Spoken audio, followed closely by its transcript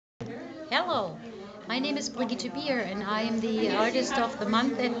Hello, my name is Brigitte Bere, and I am the artist of the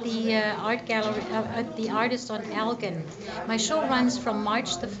month at the art gallery at the Artist on Elgin. My show runs from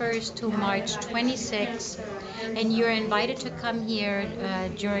March the 1st to March 26th, and you're invited to come here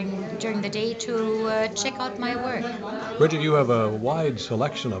during the day to check out my work. Bridget, you have a wide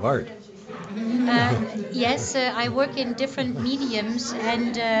selection of art. Yes, I work in different mediums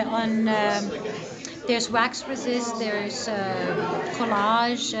and there's wax resist, there's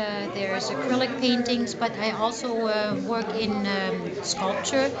collage, there's acrylic paintings, but I also work in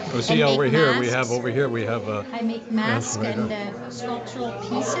sculpture Oh, see and make over here we have masks. I make yes, masks right. and sculptural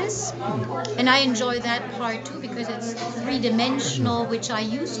pieces, and I enjoy that part too because it's three-dimensional, which I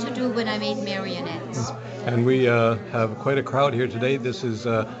used to do when I made marionettes. And we have quite a crowd here today. This is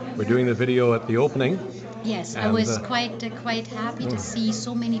we're doing the video at the opening. Yes, I And, was quite happy to see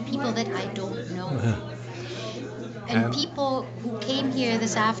so many people that I don't know. And people who came here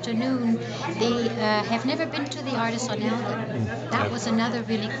this afternoon, they have never been to the Artist on Elgin. That was another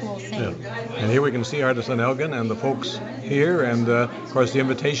really cool thing. yeah. And here we can see Artists on Elgin and the folks here, and of course the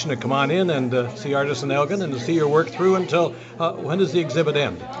invitation to come on in and see Artists on Elgin and to see your work through until when does the exhibit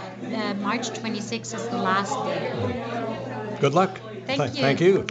end? March 26th is the last day. Good luck. Thank you. Thank you.